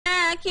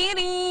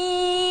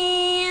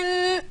شاكرين.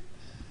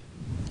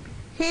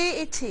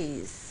 He it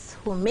is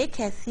who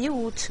maketh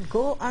you to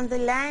go on the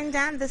land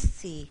and the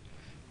sea,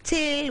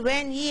 till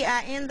when ye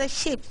are in the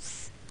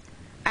ships,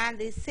 and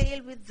they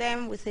sail with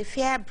them with a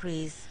fair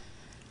breeze,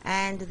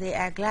 and they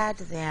are glad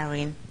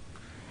therein.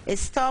 A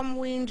storm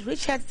wind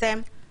reacheth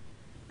them,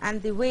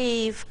 and the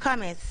wave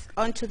cometh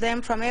unto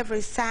them from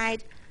every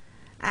side,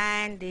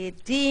 and they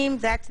deem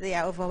that they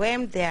are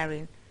overwhelmed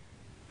therein.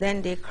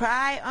 Then they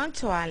cry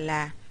unto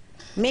Allah,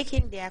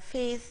 making their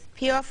faith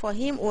pure for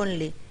him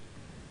only.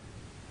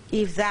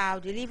 If thou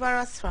deliver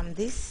us from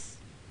this,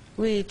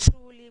 we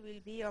truly will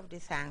be of the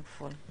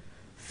thankful.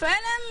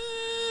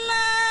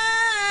 فلما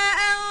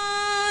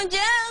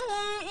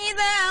أنجاهم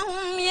إذا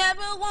هم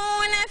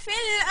يبغون في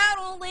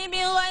الأرض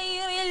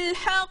بغير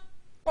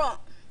الحق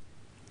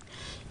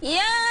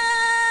يا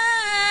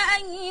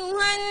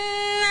أيها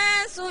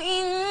الناس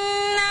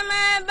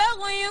إنما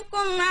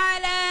بغيكم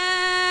على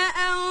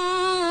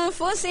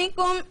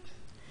أنفسكم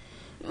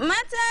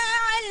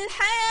متاع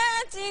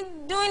الحياة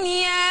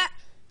الدنيا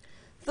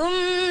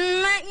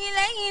ثم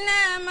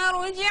إلينا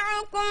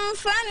مرجعكم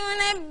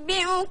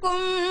فننبئكم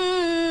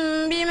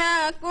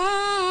بما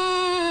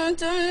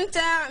كنتم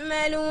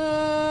تعملون.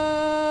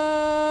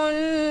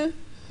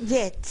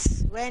 Yet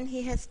when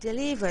he has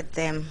delivered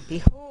them,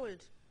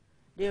 behold,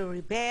 they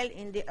rebel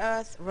in the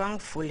earth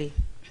wrongfully.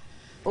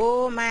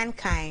 O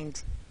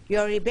mankind,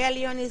 your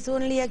rebellion is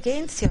only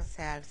against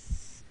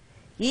yourselves.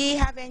 Ye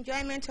have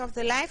enjoyment of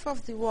the life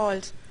of the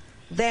world,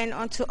 then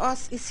unto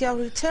us is your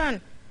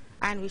return,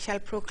 and we shall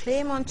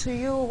proclaim unto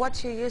you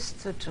what you used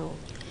to do.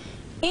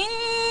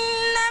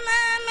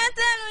 إنما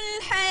مثل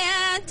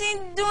الحياة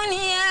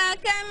الدنيا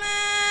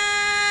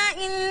كماء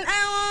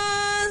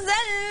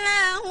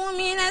أنزلناه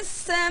من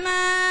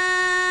السماء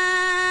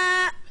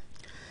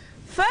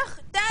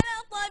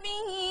فاختلط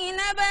به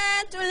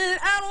نبات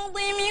الأرض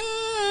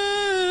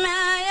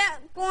مما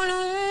يأكل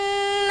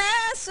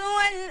الناس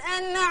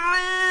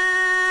والأنعام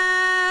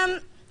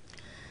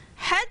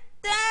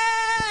حتى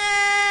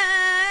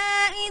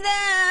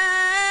إذا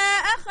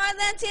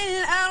أخذت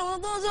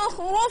الأرض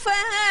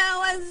زخرفها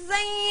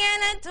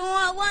وزينت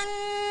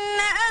وظن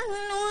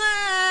أهلها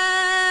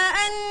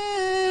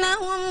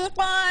أنهم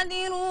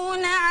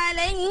قادرون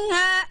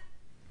عليها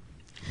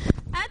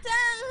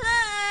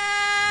أتاها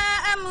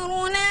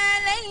أمرنا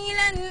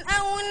ليلا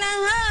أو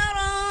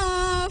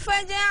نهارا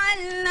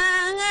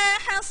فجعلناها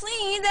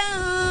حصيدا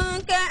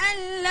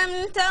كأن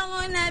لم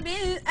تغن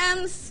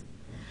بالأمس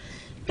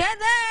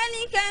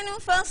كذلك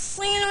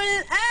نفصل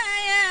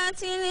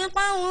الآيات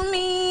لقوم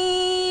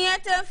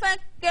يتفكرون.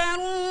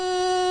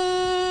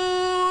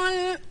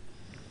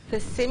 The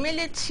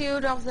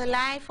similitude of the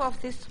life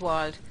of this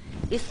world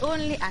is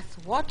only as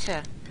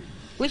water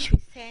which we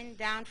send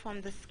down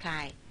from the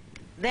sky.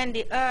 Then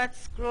the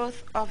earth's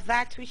growth of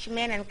that which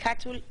men and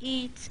cattle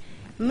eat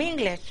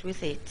mingleth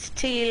with it,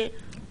 till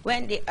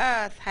when the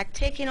earth had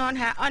taken on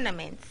her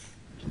ornaments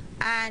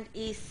and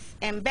is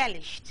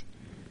embellished,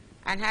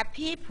 and her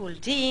people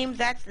deem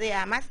that they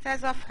are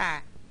masters of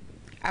her,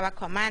 our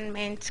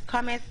commandment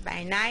cometh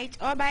by night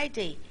or by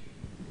day,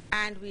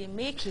 and we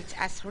make it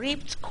as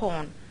reaped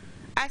corn,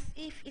 as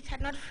if it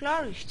had not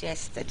flourished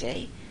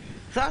yesterday.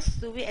 Thus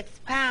do we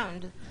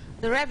expound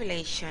the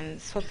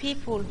revelations for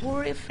people who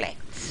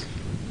reflect.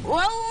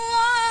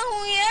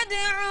 والله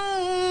يدعو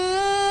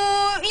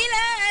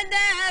إلى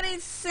دار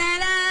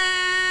السلام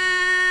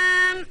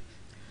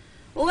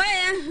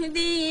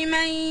ويهدي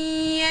من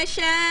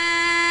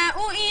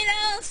يشاء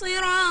إلى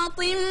صراط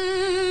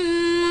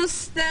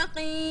مستقيم.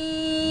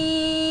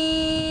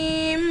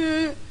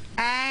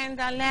 And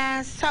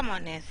Allah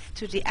summoneth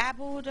to the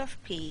abode of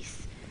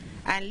peace,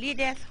 and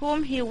leadeth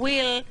whom he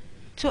will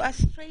to a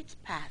straight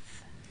path.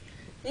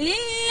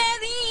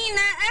 للذين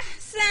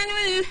أحسنوا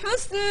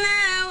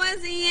الحسنى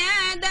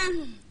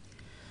وزيادة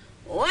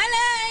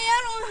ولا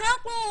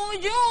يرهق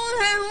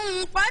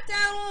وجوههم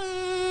قتر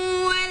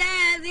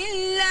ولا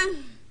ذلة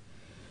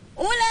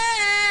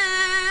أولئك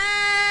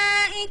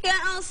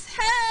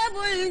أصحاب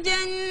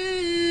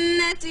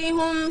الجنة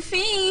هم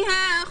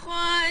فيها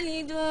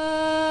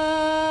خالدون.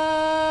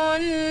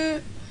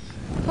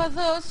 For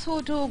those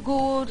who do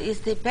good is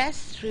the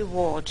best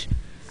reward,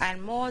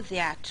 and more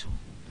thereto.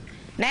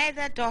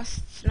 Neither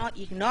dust nor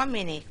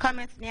ignominy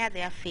cometh near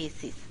their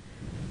faces.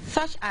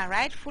 Such are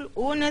rightful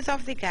owners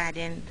of the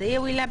garden, they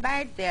will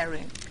abide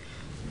therein.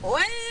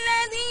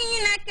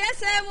 والذين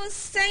كسبوا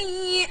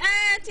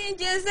السيئات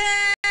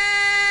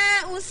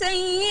جزاء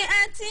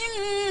سيئة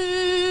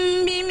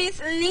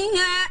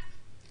بمثلها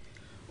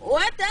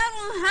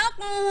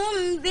وترهقهم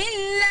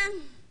ذلة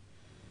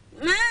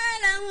ما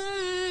لهم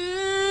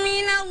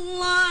من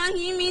الله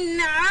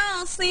من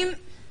عاصم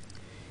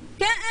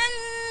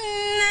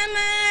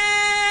كأنما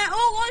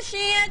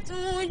أغشيت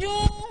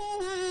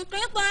وجوههم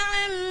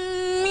قطعا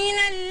من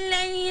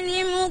الليل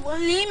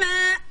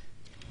مظلما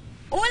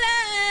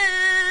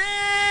أولئك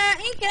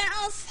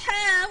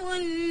أصحاب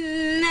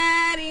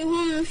النار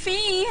هم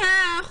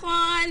فيها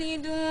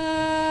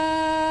خالدون.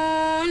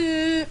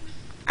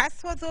 As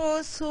for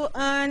those who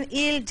earn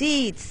ill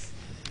deeds,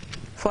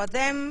 For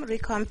them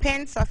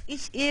recompense of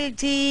each ill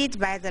deed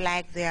by the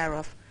like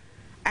thereof,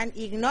 and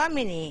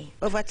ignominy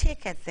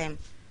overtaketh them.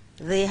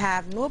 They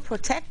have no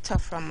protector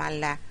from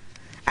Allah,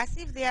 as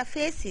if their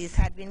faces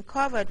had been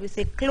covered with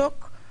a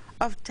cloak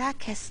of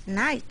darkest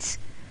night.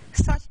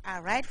 Such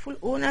are rightful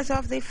owners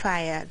of the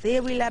fire, they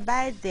will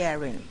abide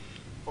therein.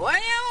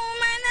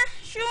 ويوم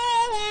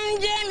نحشرهم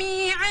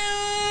جميعا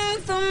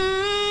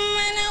ثم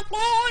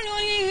نقول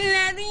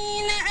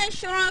للذين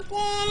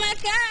أشركوا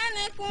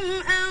مكانكم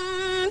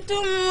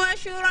أنتم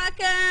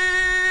وشركاؤكم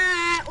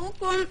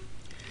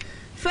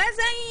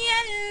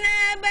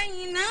فزيلنا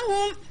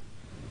بينهم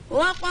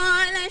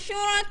وقال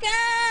شركاؤهم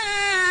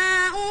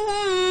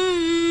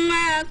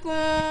ما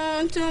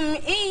كنتم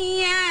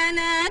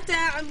إيانا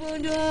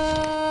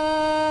تعبدون.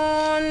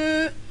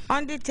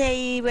 On the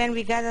day when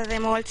we gather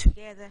them all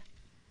together,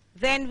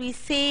 then we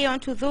say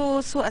unto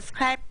those who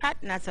ascribe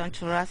partners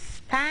unto us,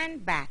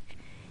 stand back,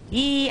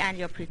 ye and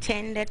your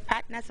pretended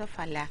partners of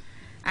Allah,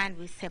 and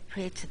we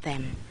separate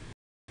them.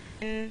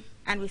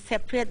 And we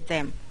separate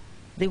them,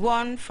 the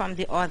one from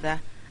the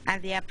other,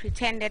 and their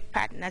pretended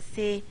partners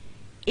say,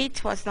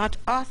 it was not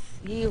us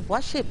ye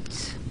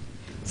worshipped.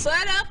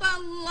 صدق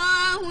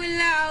الله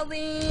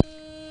العظيم.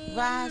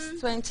 Verse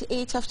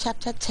 28 of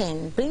chapter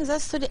 10 brings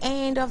us to the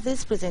end of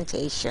this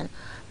presentation.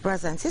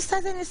 Brothers and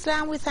sisters in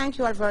Islam, we thank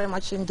you all very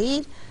much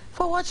indeed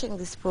for watching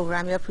this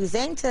program. Your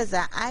presenters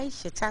are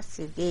Aisha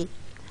Tafsir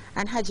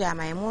and Haja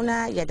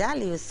Maimuna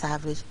Yadali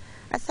Savage.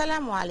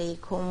 Assalamu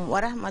alaikum wa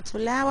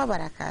rahmatullahi wa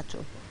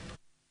barakatuh.